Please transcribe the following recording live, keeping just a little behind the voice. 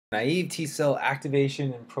Naive T cell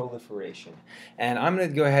activation and proliferation. And I'm going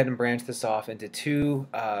to go ahead and branch this off into two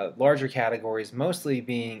larger categories, mostly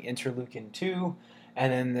being interleukin 2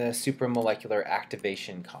 and then the supramolecular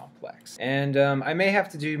activation complex. And I may have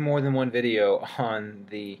to do more than one video on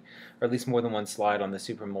or at least more than one slide on the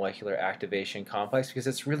supramolecular activation complex because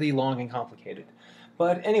it's really long and complicated.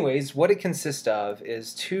 But anyways, what it consists of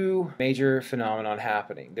is two major phenomenon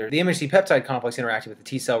happening. There's the MHC peptide complex interacting with the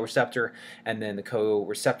T cell receptor and then the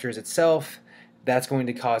co-receptors itself. That's going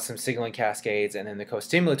to cause some signaling cascades, and then the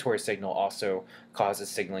co-stimulatory signal also causes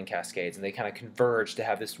signaling cascades, and they kind of converge to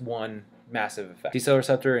have this one massive effect. T cell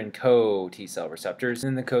receptor and co-T cell receptors,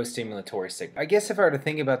 and then the co-stimulatory signal. I guess if I were to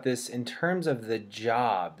think about this in terms of the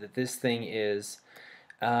job that this thing is,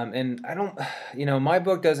 and I don't, my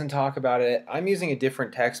book doesn't talk about it. I'm using a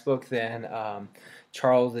different textbook than the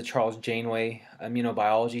Charles Janeway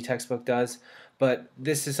immunobiology textbook does. But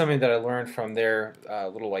this is something that I learned from their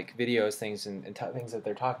little videos, things and things that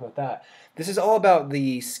they're talking about that. This is all about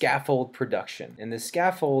the scaffold production. And the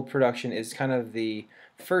scaffold production is kind of the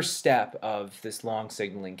first step of this long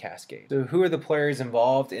signaling cascade. So who are the players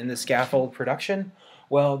involved in the scaffold production?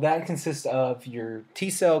 Well, that consists of your T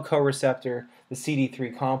cell co-receptor, the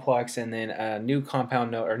CD3 complex, and then a new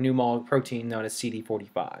compound or new protein known as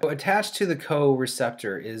CD45. So attached to the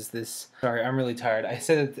co-receptor is this, sorry, I'm really tired. I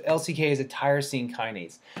said that LCK is a tyrosine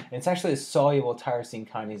kinase. And it's actually a soluble tyrosine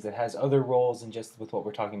kinase that has other roles than just with what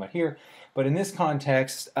we're talking about here. But in this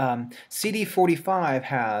context, CD45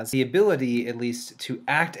 has the ability, at least, to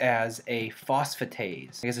act as a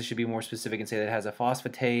phosphatase. I guess I should be more specific and say that it has a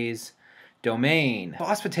phosphatase domain.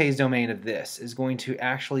 Phosphatase domain of this is going to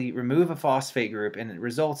actually remove a phosphate group, and it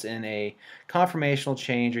results in a conformational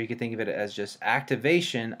change, or you could think of it as just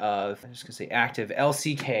activation of, I'm just going to say active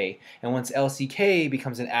LCK. And once LCK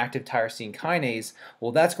becomes an active tyrosine kinase,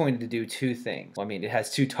 well, that's going to do two things. Well, I mean, it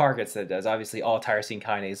has two targets that it does. Obviously, all tyrosine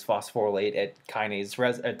kinase phosphorylate at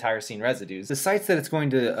tyrosine residues. The sites that it's going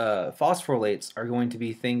to phosphorylate are going to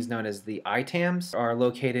be things known as the ITAMs, are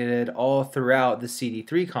located all throughout the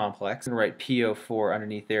CD3 complex. And write PO4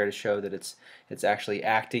 underneath there to show that it's actually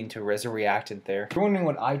acting to as a reactant there. If you're wondering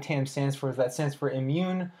what ITAM stands for, that stands for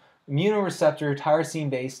immunoreceptor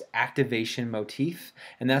tyrosine-based activation motif,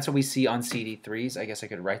 and that's what we see on CD3s. I guess I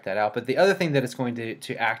could write that out. But the other thing that it's going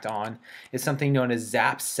to act on is something known as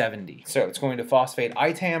ZAP70. So it's going to phosphate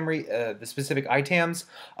ITAM, the specific ITAMs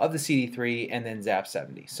of the CD3, and then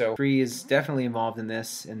ZAP70. So 3 is definitely involved in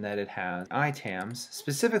this, in that it has ITAMs,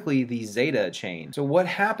 specifically the zeta chain. So what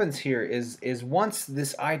happens here is once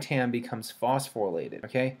this ITAM becomes phosphorylated,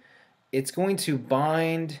 okay, it's going to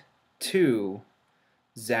bind to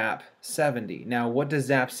ZAP70. Now, what does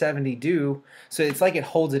ZAP70 do? So it's like it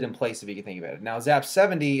holds it in place, if you can think about it. Now,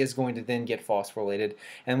 ZAP70 is going to then get phosphorylated,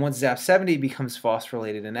 and once ZAP70 becomes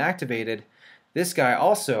phosphorylated and activated, this guy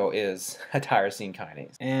also is a tyrosine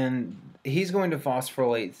kinase, and he's going to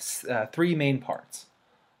phosphorylate 3 main parts,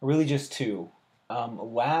 really just 2,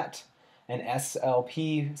 LAT and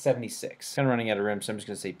SLP76. Kind of running out of room, so I'm just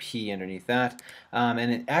going to say P underneath that.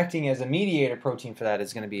 And acting as a mediator protein for that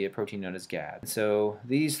is going to be a protein known as GAD. So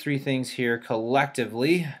these 3 things here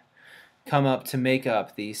collectively come up to make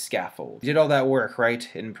up the scaffold. We did all that work, right,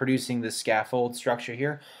 in producing the scaffold structure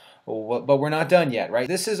here. But we're not done yet, right?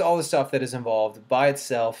 This is all the stuff that is involved by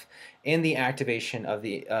itself in the activation of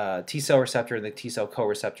the T cell receptor and the T cell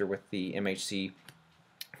co-receptor with the MHC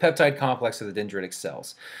peptide complex of the dendritic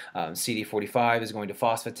cells. CD45 is going to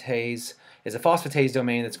is a phosphatase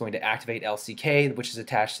domain that's going to activate LCK, which is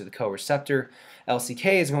attached to the co-receptor.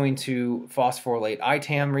 LCK is going to phosphorylate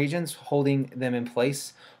ITAM regions, holding them in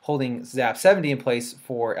place, holding ZAP70 in place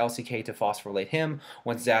for LCK to phosphorylate him.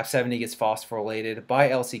 Once ZAP70 gets phosphorylated by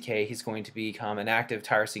LCK, he's going to become an active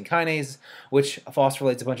tyrosine kinase, which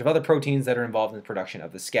phosphorylates a bunch of other proteins that are involved in the production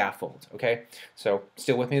of the scaffold. Okay, so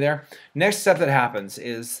still with me there? Next step that happens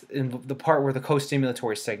is in the part where the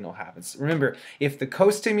co-stimulatory signal happens. Remember, if the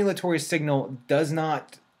co-stimulatory signal does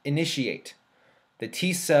not initiate, the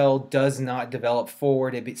T cell does not develop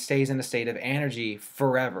forward. It stays in a state of anergy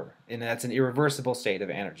forever, and that's an irreversible state of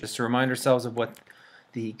anergy. Just to remind ourselves of what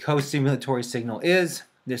the co-stimulatory signal is,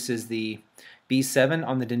 this is the B7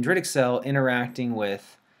 on the dendritic cell interacting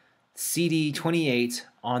with CD28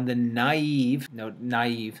 on the naive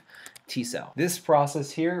T cell. This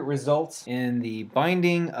process here results in the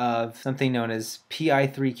binding of something known as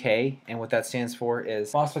PI3K, and what that stands for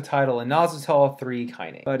is phosphatidylinositol 3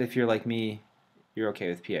 kinase. But if you're like me, you're okay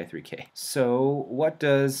with PI3K. So what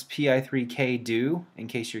does PI3K do, in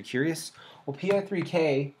case you're curious? Well,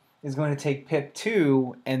 PI3K is going to take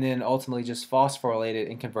PIP2 and then ultimately just phosphorylate it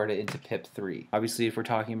and convert it into PIP3. Obviously, if we're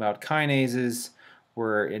talking about kinases,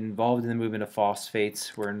 we're involved in the movement of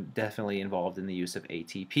phosphates. We're definitely involved in the use of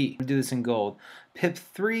ATP. We'll do this in gold.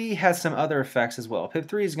 PIP3 has some other effects as well.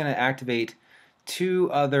 PIP3 is going to activate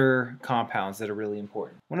two other compounds that are really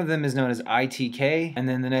important. One of them is known as ITK, and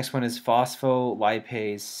then the next one is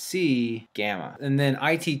phospholipase C gamma. And then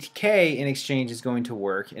ITK in exchange is going to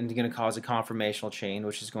work and going to cause a conformational chain,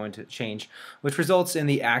 which results in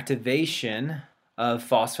the activation of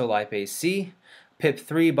phospholipase C.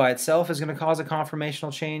 PIP3 by itself is going to cause a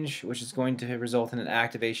conformational change, which is going to result in an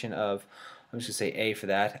activation of, I'm just going to say A for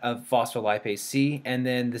that, of phospholipase C. And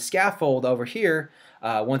then the scaffold over here,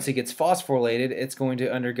 once it gets phosphorylated, it's going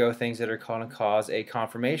to undergo things that are going to cause a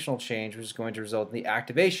conformational change, which is going to result in the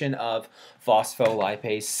activation of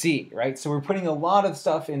phospholipase C, right? So we're putting a lot of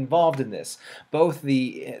stuff involved in this. Both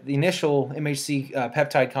the initial MHC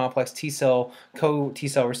peptide complex T-cell,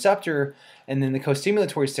 co-T-cell receptor, and then the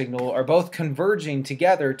co-stimulatory signal are both converging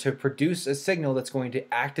together to produce a signal that's going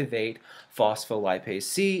to activate phospholipase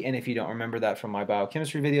C. And if you don't remember that from my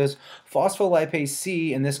biochemistry videos, phospholipase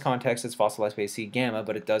C, in this context it's phospholipase C gamma,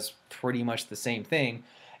 but it does pretty much the same thing,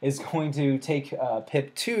 is going to take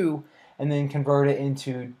PIP2 and then convert it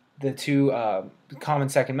into the two common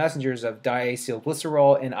second messengers of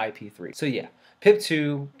diacylglycerol and IP3. So yeah,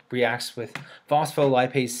 PIP2 reacts with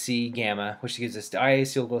phospholipase C gamma, which gives us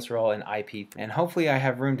diacylglycerol and IP. And hopefully I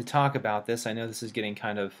have room to talk about this. I know this is getting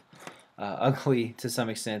kind of ugly to some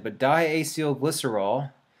extent, but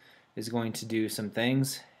diacylglycerol is going to do some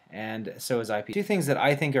things, and so is IP. Two things that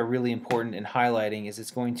I think are really important in highlighting is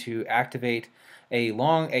it's going to activate a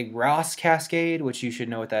ROS cascade, which you should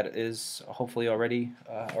know what that is hopefully already,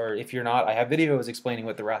 or if you're not, I have videos explaining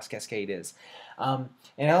what the ROS cascade is. And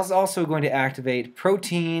it's also going to activate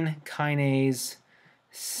protein kinase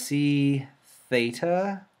C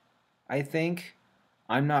theta, I think.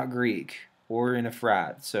 I'm not Greek or in a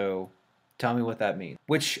frat, so tell me what that means.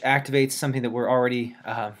 Which activates something that we're already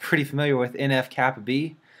pretty familiar with, NF-kappa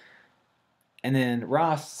B. And then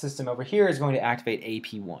ROS system over here is going to activate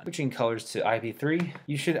AP1. Switching colors to IP3,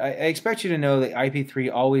 I expect you to know that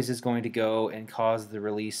IP3 always is going to go and cause the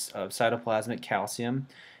release of cytoplasmic calcium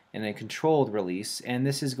in a controlled release, and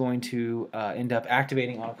this is going to end up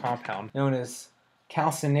activating on a compound known as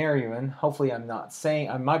calcineurin. Hopefully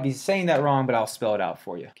I might be saying that wrong, but I'll spell it out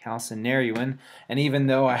for you. Calcineurin, and even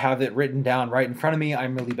though I have it written down right in front of me,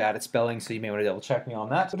 I'm really bad at spelling, so you may want to double check me on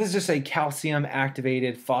that. But this is just a calcium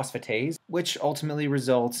activated phosphatase, which ultimately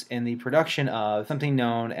results in the production of something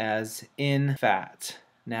known as INFAT.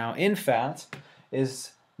 Now INFAT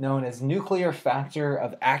is known as nuclear factor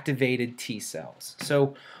of activated T cells.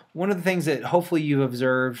 So one of the things that hopefully you've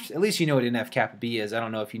observed, at least you know what NF-kappa B is. I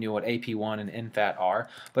don't know if you knew what AP1 and NFAT are,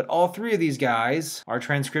 but all three of these guys are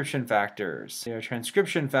transcription factors. They are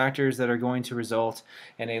transcription factors that are going to result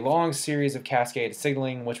in a long series of cascade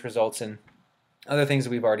signaling, which results in other things that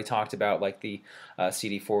we've already talked about, like the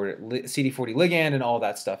CD40 ligand and all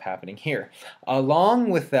that stuff happening here. Along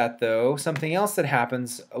with that, though, something else that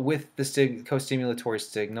happens with the co-stimulatory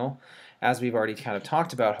signal, as we've already kind of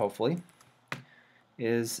talked about, hopefully,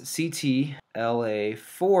 is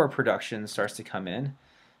CTLA4 production starts to come in.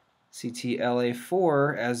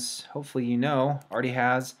 CTLA4, as hopefully you know, already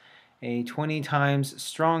has a 20 times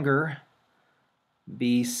stronger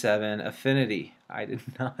B7 affinity. I did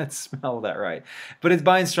not spell that right, but it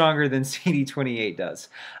binds stronger than CD28 does.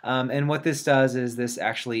 And what this does is this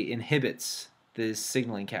actually inhibits this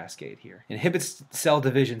signaling cascade here. Inhibits cell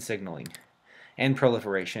division signaling and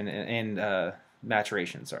proliferation and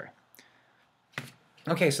maturation, sorry.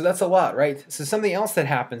 Okay, so that's a lot, right? So something else that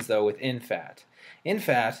happens, though, with INFAT.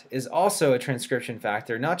 INFAT is also a transcription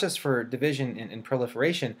factor, not just for division and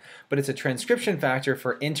proliferation, but it's a transcription factor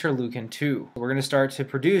for interleukin 2. We're going to start to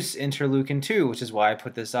produce interleukin 2, which is why I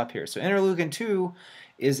put this up here. So interleukin 2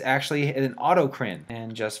 is actually an autocrine.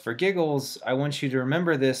 And just for giggles, I want you to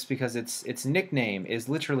remember this because its nickname is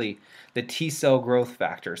literally the T-cell growth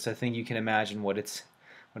factor. So I think you can imagine what it's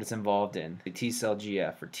involved in, the T-cell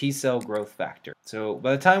GF, or T-cell growth factor. So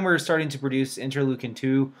by the time we're starting to produce interleukin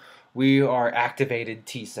 2, we are activated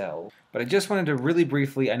T cells. But I just wanted to really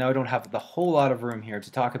briefly, I know I don't have the whole lot of room here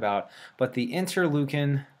to talk about, but the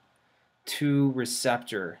interleukin 2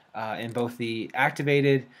 receptor in both the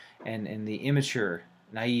activated and in the immature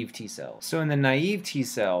naive T cells. So in the naive T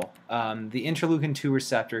cell, the interleukin 2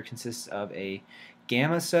 receptor consists of a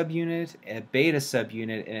gamma subunit, a beta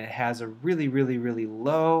subunit, and it has a really, really, really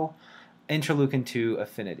low interleukin 2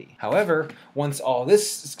 affinity. However, once all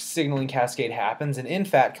this signaling cascade happens and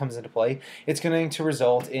INFAT comes into play, it's going to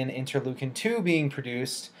result in interleukin 2 being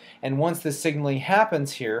produced, and once the signaling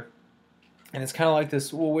happens here, and it's kind of like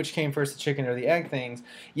this, well, which came first, the chicken or the egg things,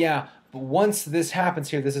 yeah, But once this happens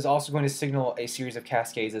here, this is also going to signal a series of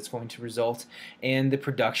cascades that's going to result in the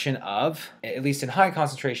production of, at least in high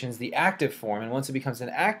concentrations, the active form. And once it becomes an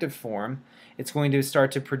active form, it's going to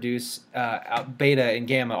start to produce beta and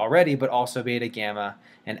gamma already, but also beta, gamma,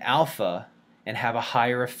 and alpha, and have a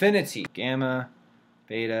higher affinity. Gamma,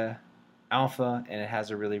 beta, alpha, and it has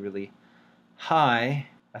a really, really high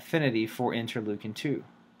affinity for interleukin 2.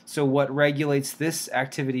 So what regulates this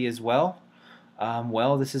activity as well?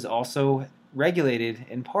 Well, this is also regulated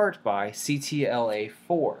in part by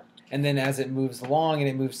CTLA4. And then as it moves along and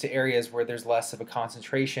it moves to areas where there's less of a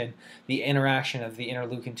concentration, the interaction of the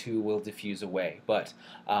interleukin 2 will diffuse away. But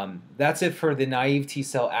that's it for the naive T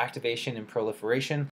cell activation and proliferation.